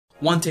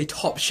Want a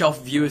top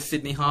shelf view of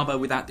Sydney Harbour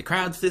without the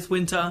crowds this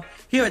winter?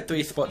 Here are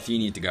 3 spots you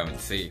need to go and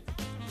see.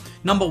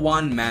 Number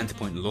 1, Mans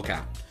Point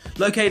Lookout.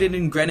 Located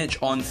in Greenwich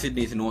on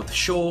Sydney's North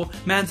Shore,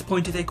 Mans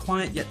Point is a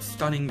quiet yet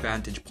stunning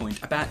vantage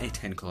point about a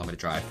 10km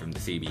drive from the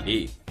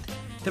CBD.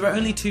 There are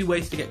only 2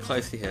 ways to get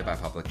close to here by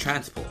public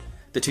transport: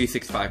 the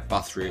 265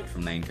 bus route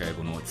from Lane Cove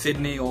or North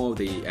Sydney, or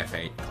the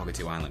F8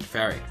 Cockatoo Island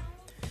ferry.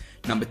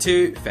 Number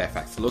 2,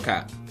 Fairfax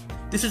Lookout.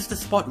 This is the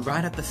spot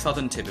right at the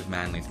southern tip of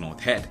Manly's North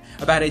Head,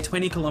 about a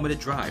 20km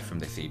drive from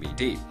the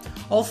CBD.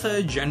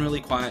 Also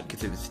generally quiet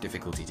because of its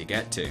difficulty to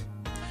get to.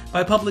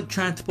 By public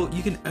transport,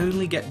 you can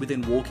only get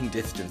within walking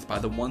distance by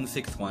the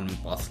 161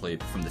 bus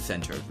loop from the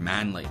centre of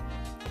Manly.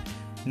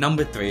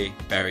 Number 3,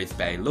 Berries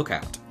Bay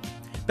Lookout.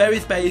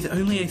 Berries Bay is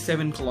only a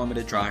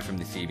 7km drive from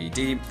the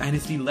CBD and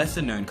is the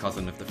lesser known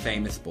cousin of the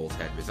famous Bull's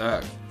Head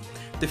Reserve.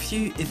 The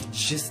view is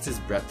just as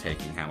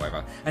breathtaking,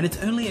 however, and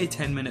it's only a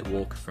 10-minute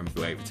walk from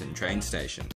Waverton train station.